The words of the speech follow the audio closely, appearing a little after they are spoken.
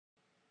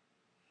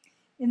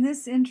In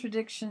this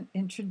introduction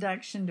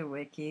to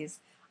wikis,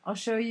 I'll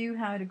show you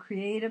how to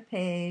create a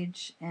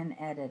page and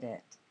edit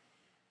it.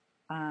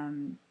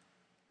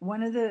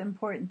 One of the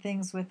important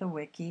things with a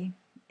wiki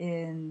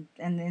in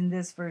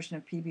this version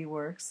of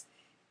PBWorks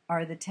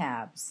are the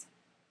tabs.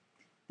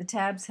 The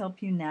tabs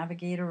help you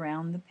navigate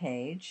around the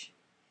page,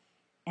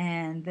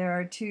 and there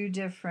are two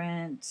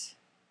different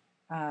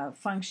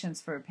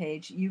functions for a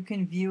page. You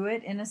can view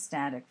it in a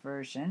static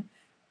version,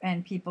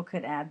 and people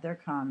could add their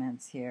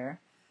comments here.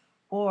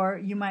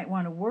 Or you might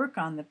want to work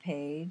on the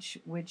page,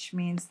 which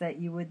means that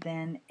you would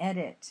then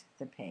edit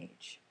the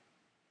page.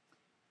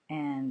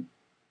 And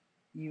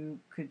you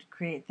could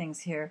create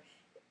things here.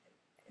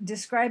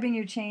 Describing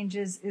your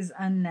changes is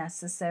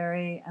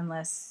unnecessary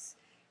unless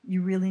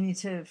you really need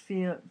to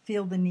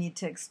feel the need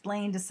to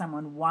explain to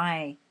someone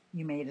why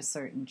you made a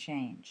certain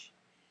change.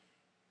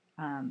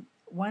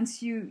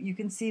 Once you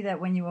can see that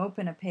when you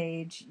open a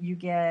page, you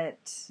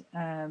get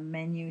a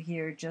menu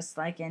here just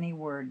like any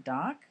Word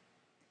doc.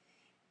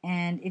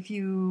 And if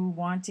you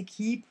want to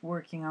keep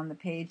working on the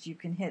page, you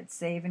can hit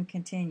save and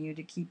continue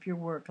to keep your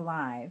work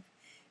live.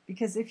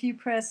 Because if you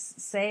press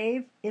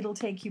save, it'll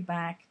take you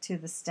back to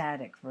the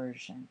static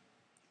version.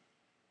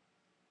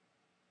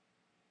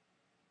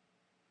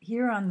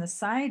 Here on the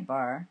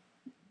sidebar,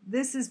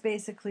 this is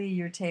basically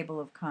your table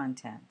of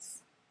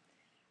contents.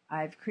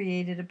 I've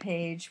created a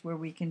page where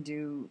we can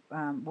do,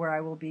 where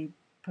I will be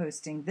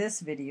posting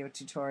this video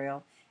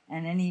tutorial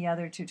and any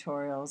other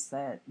tutorials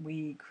that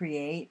we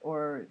create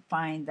or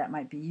find that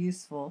might be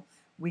useful.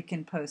 We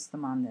can post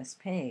them on this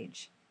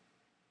page.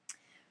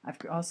 I've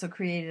also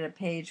created a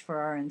page for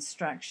our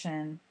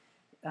instruction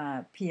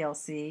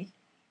PLC,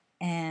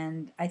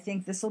 and I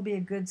think this will be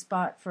a good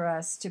spot for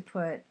us to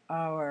put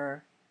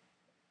our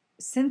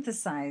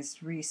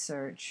synthesized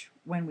research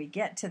when we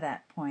get to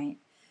that point.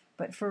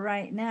 But for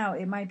right now,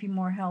 it might be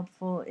more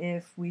helpful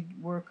if we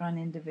work on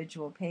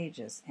individual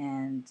pages,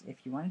 and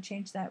if you want to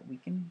change that, we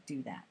can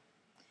do that.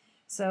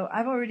 So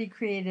I've already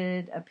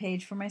created a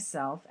page for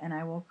myself, and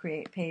I will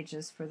create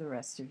pages for the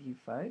rest of you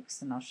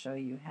folks, and I'll show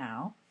you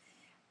how.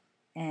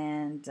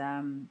 And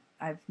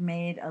I've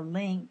made a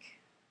link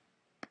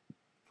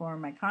for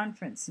my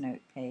conference note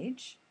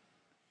page,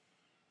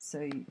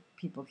 so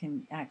people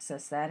can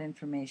access that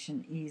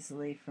information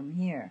easily from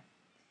here.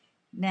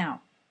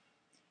 Now,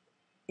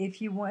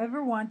 if you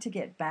ever want to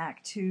get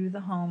back to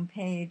the home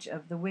page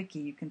of the wiki,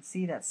 you can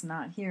see that's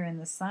not here in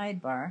the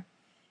sidebar.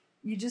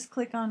 You just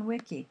click on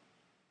Wiki,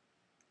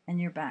 and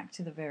you're back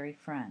to the very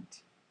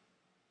front.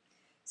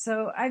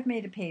 So I've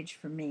made a page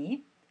for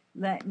me.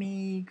 Let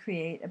me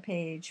create a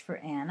page for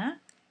Anna.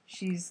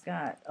 She's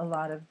got a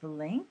lot of the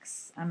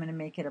links. I'm going to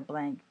make it a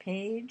blank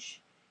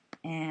page,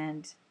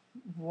 and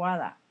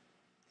voila.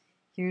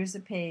 Here's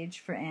a page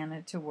for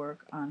Anna to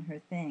work on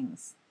her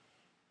things.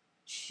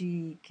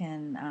 She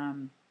can,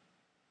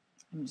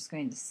 I'm just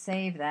going to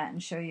save that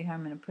and show you how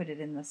I'm going to put it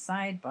in the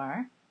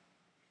sidebar.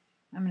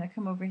 I'm going to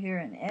come over here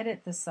and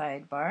edit the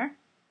sidebar.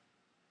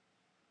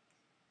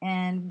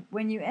 And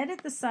when you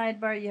edit the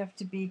sidebar, you have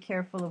to be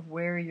careful of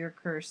where your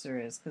cursor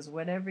is, because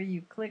whatever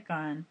you click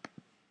on,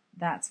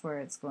 that's where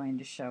it's going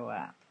to show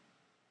up.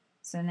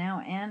 So now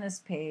Anna's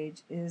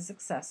page is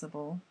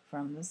accessible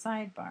from the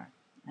sidebar,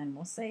 and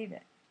we'll save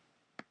it.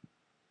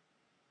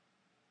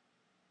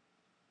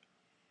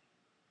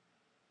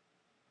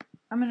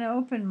 I'm going to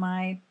open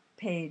my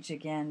page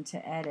again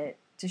to edit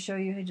to show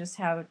you just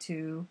how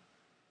to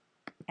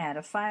add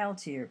a file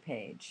to your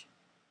page.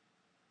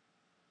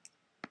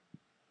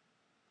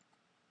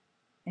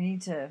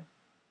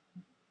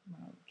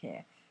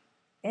 Okay,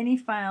 any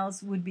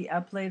files would be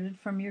uploaded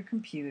from your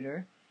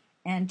computer,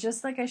 and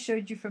just like I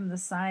showed you from the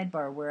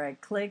sidebar where I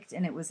clicked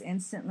and it was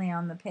instantly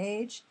on the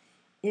page,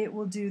 it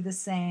will do the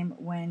same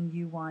when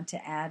you want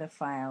to add a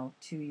file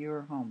to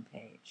your home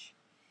page.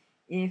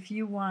 If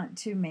you want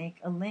to make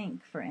a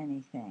link for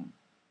anything,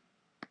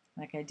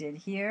 like I did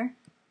here,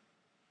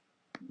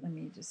 let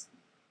me just,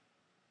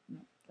 no,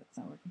 that's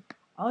not working.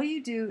 All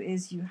you do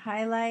is you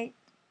highlight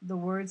the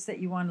words that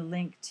you want to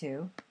link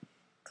to,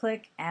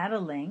 click Add a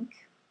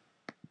Link,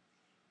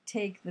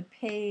 take the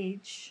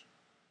page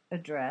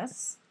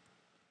address,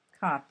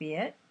 copy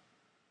it,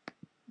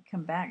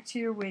 come back to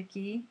your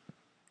wiki,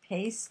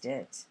 paste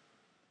it,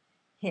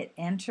 hit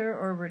Enter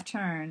or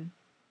Return,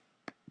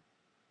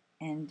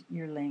 and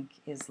your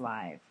link is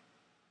live.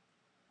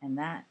 And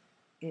that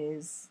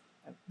is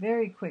a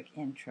very quick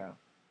intro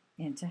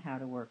into how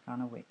to work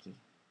on a wiki.